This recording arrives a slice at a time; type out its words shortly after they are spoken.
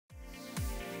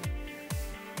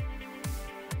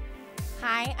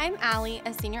Hi, I'm Allie,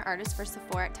 a senior artist for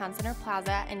Sephora at Town Center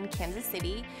Plaza in Kansas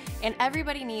City, and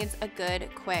everybody needs a good,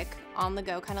 quick,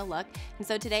 on-the-go kind of look. And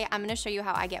so today I'm going to show you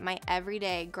how I get my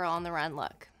everyday girl on the run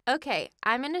look. Okay,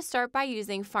 I'm going to start by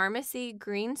using Pharmacy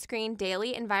Green Screen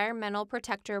Daily Environmental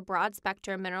Protector Broad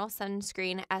Spectrum Mineral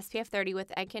Sunscreen SPF 30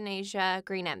 with Echinacea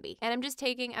Green Envy. And I'm just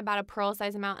taking about a pearl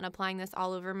size amount and applying this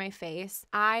all over my face.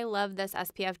 I love this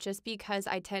SPF just because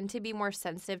I tend to be more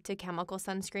sensitive to chemical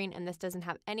sunscreen, and this doesn't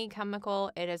have any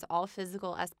chemical. It is all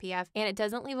physical SPF, and it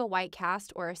doesn't leave a white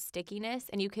cast or a stickiness,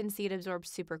 and you can see it absorbs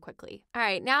super quickly. All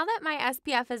right, now that my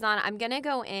SPF is on, I'm going to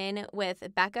go in with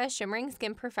Becca Shimmering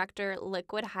Skin Perfector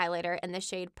Liquid Highlighter in the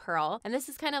shade Pearl, and this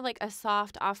is kind of like a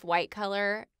soft off-white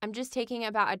color. I'm just taking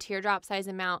about a teardrop size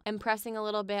amount and pressing a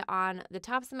little bit on the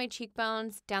tops of my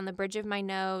cheekbones, down the bridge of my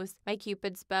nose, my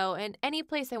cupid's bow, and any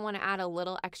place I want to add a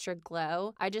little extra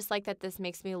glow. I just like that this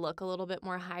makes me look a little bit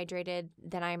more hydrated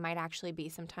than I might actually be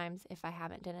sometimes if I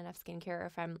haven't done enough skincare or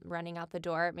if I'm running out the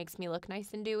door. It makes me look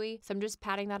nice and dewy, so I'm just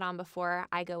patting that on before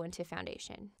I go into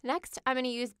foundation. Next, I'm going to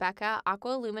use Becca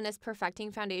Aqua Luminous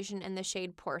Perfecting Foundation in the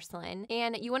shade Porcelain,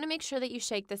 and you want to make sure that you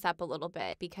shake this up a little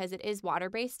bit because it is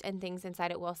water-based and things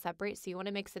inside it will separate, so you want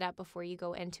to mix it up before you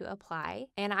go into apply.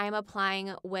 And I'm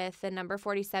applying with the number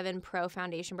 47 Pro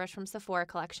foundation brush from Sephora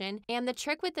collection. And the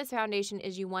trick with this foundation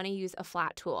is you want to use a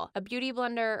flat tool. A beauty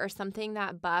blender or something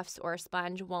that buffs or a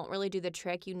sponge won't really do the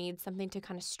trick. You need something to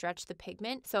kind of stretch the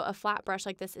pigment. So a flat brush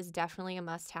like this is definitely a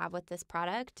must-have with this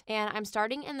product. And I'm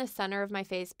starting in the center of my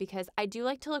face because I do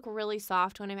like to look really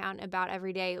soft when I'm out and about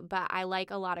every day, but I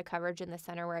like a lot of coverage in the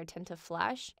center where I tend to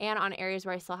flush and on areas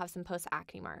where I still have some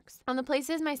post-acne marks. On the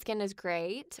places my skin is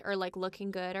great or like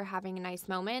looking good or having a nice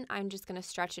moment, I'm just going to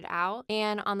stretch it out.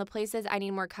 And on the places I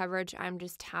need more coverage, I'm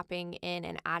just tapping in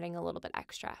and adding a little bit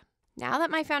extra. Now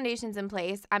that my foundation's in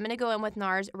place, I'm going to go in with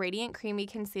NARS Radiant Creamy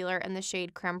Concealer in the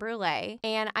shade Creme Brulee.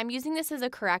 And I'm using this as a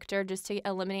corrector just to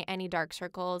eliminate any dark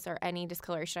circles or any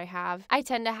discoloration I have. I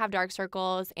tend to have dark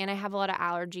circles and I have a lot of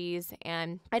allergies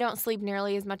and I don't sleep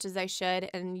nearly as much as I should,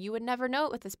 and you would never know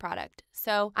it with this product.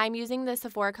 So I'm using the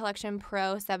Sephora Collection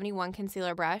Pro 71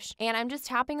 Concealer Brush, and I'm just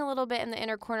tapping a little bit in the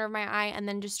inner corner of my eye and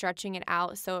then just stretching it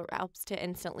out so it helps to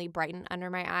instantly brighten under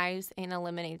my eyes and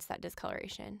eliminates that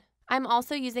discoloration. I'm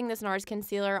also using this NARS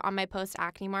concealer on my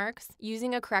post-acne marks.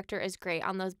 Using a corrector is great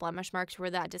on those blemish marks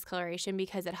where that discoloration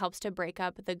because it helps to break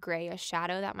up the grayish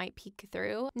shadow that might peek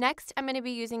through. Next, I'm going to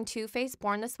be using Too Faced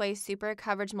Born This Way Super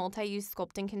Coverage Multi-Use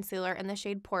Sculpting Concealer in the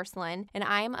shade Porcelain, and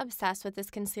I am obsessed with this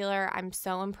concealer. I'm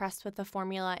so impressed with the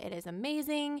formula. It is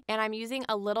amazing, and I'm using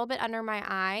a little bit under my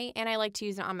eye, and I like to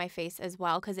use it on my face as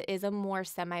well because it is a more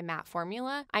semi-matte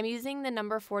formula. I'm using the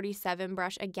number 47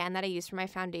 brush again that I use for my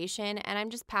foundation, and I'm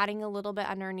just patting a little bit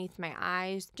underneath my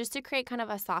eyes just to create kind of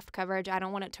a soft coverage. I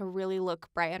don't want it to really look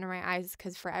bright under my eyes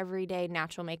because for everyday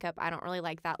natural makeup, I don't really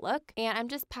like that look. And I'm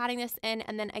just patting this in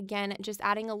and then again, just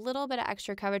adding a little bit of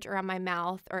extra coverage around my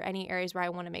mouth or any areas where I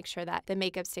want to make sure that the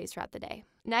makeup stays throughout the day.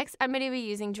 Next, I'm going to be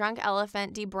using Drunk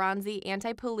Elephant De-Bronzy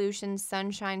Anti-Pollution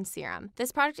Sunshine Serum.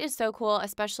 This product is so cool,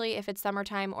 especially if it's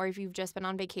summertime or if you've just been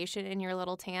on vacation and you're a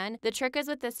little tan. The trick is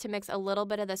with this to mix a little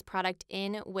bit of this product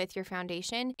in with your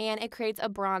foundation, and it creates a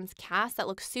bronze cast that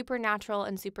looks super natural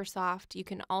and super soft. You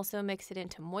can also mix it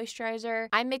into moisturizer.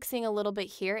 I'm mixing a little bit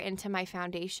here into my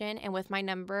foundation, and with my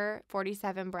number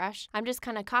 47 brush, I'm just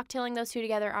kind of cocktailing those two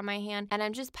together on my hand, and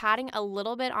I'm just patting a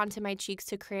little bit onto my cheeks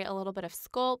to create a little bit of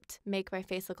sculpt, make my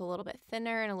face look a little bit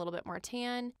thinner and a little bit more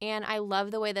tan. And I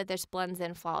love the way that this blends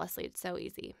in flawlessly. It's so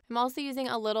easy. I'm also using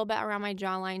a little bit around my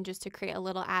jawline just to create a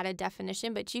little added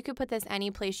definition, but you could put this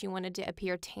any place you wanted to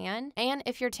appear tan. And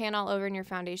if you're tan all over and your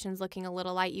foundation's looking a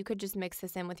little light, you could just mix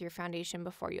this in with your foundation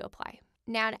before you apply.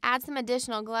 Now to add some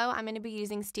additional glow, I'm going to be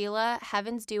using Stila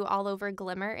Heaven's Dew All Over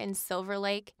Glimmer in Silver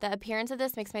Lake. The appearance of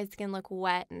this makes my skin look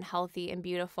wet and healthy and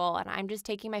beautiful, and I'm just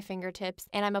taking my fingertips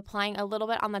and I'm applying a little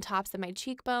bit on the tops of my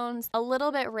cheekbones, a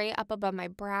little bit right up above my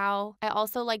brow. I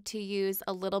also like to use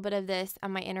a little bit of this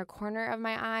on my inner corner of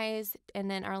my eyes and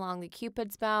then along the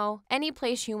cupid's bow. Any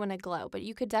place you want to glow, but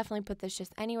you could definitely put this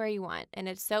just anywhere you want, and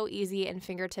it's so easy and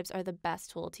fingertips are the best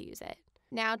tool to use it.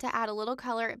 Now to add a little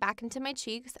color back into my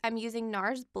cheeks, I'm using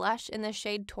NARS Blush in the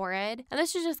shade Torrid. And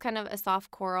this is just kind of a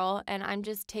soft coral, and I'm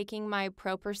just taking my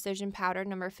Pro Precision Powder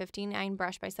number 59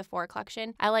 brush by Sephora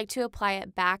collection. I like to apply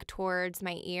it back towards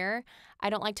my ear. I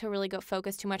don't like to really go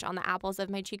focus too much on the apples of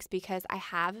my cheeks because I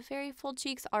have very full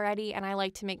cheeks already, and I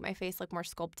like to make my face look more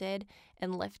sculpted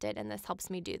and lifted, and this helps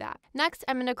me do that. Next,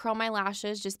 I'm going to curl my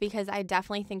lashes just because I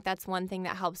definitely think that's one thing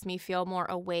that helps me feel more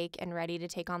awake and ready to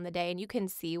take on the day, and you can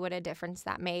see what a difference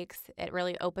difference that makes. It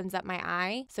really opens up my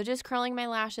eye. So just curling my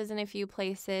lashes in a few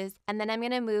places, and then I'm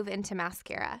gonna move into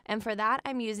mascara. And for that,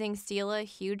 I'm using Stila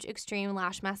Huge Extreme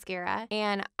Lash Mascara,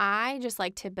 and I just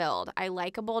like to build. I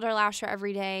like a bolder lasher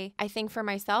every day. I think for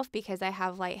myself, because I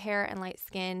have light hair and light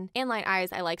skin and light eyes,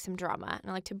 I like some drama, and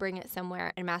I like to bring it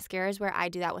somewhere, and mascara is where I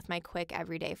do that with my quick,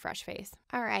 everyday fresh face.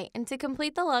 All right, and to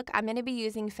complete the look, I'm gonna be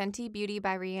using Fenty Beauty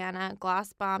by Rihanna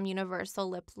Gloss Bomb Universal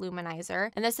Lip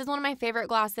Luminizer, and this is one of my favorite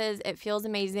glosses. It feels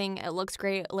amazing. It looks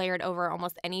great layered over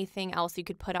almost anything else you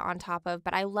could put it on top of,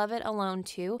 but I love it alone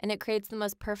too, and it creates the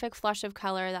most perfect flush of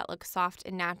color that looks soft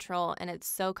and natural, and it's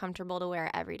so comfortable to wear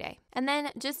every day. And then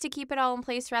just to keep it all in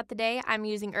place throughout the day, I'm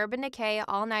using Urban Decay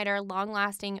All-Nighter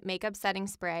Long-Lasting Makeup Setting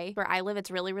Spray. Where I live,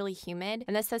 it's really, really humid,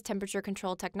 and this has temperature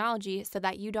control technology so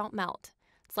that you don't melt.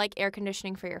 It's like air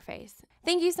conditioning for your face.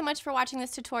 Thank you so much for watching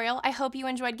this tutorial. I hope you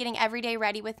enjoyed getting every day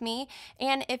ready with me.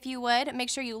 And if you would, make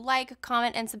sure you like,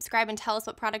 comment, and subscribe and tell us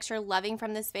what products you're loving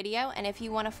from this video. And if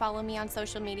you want to follow me on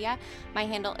social media, my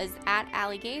handle is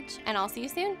 @AllieGage, and I'll see you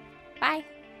soon.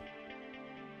 Bye.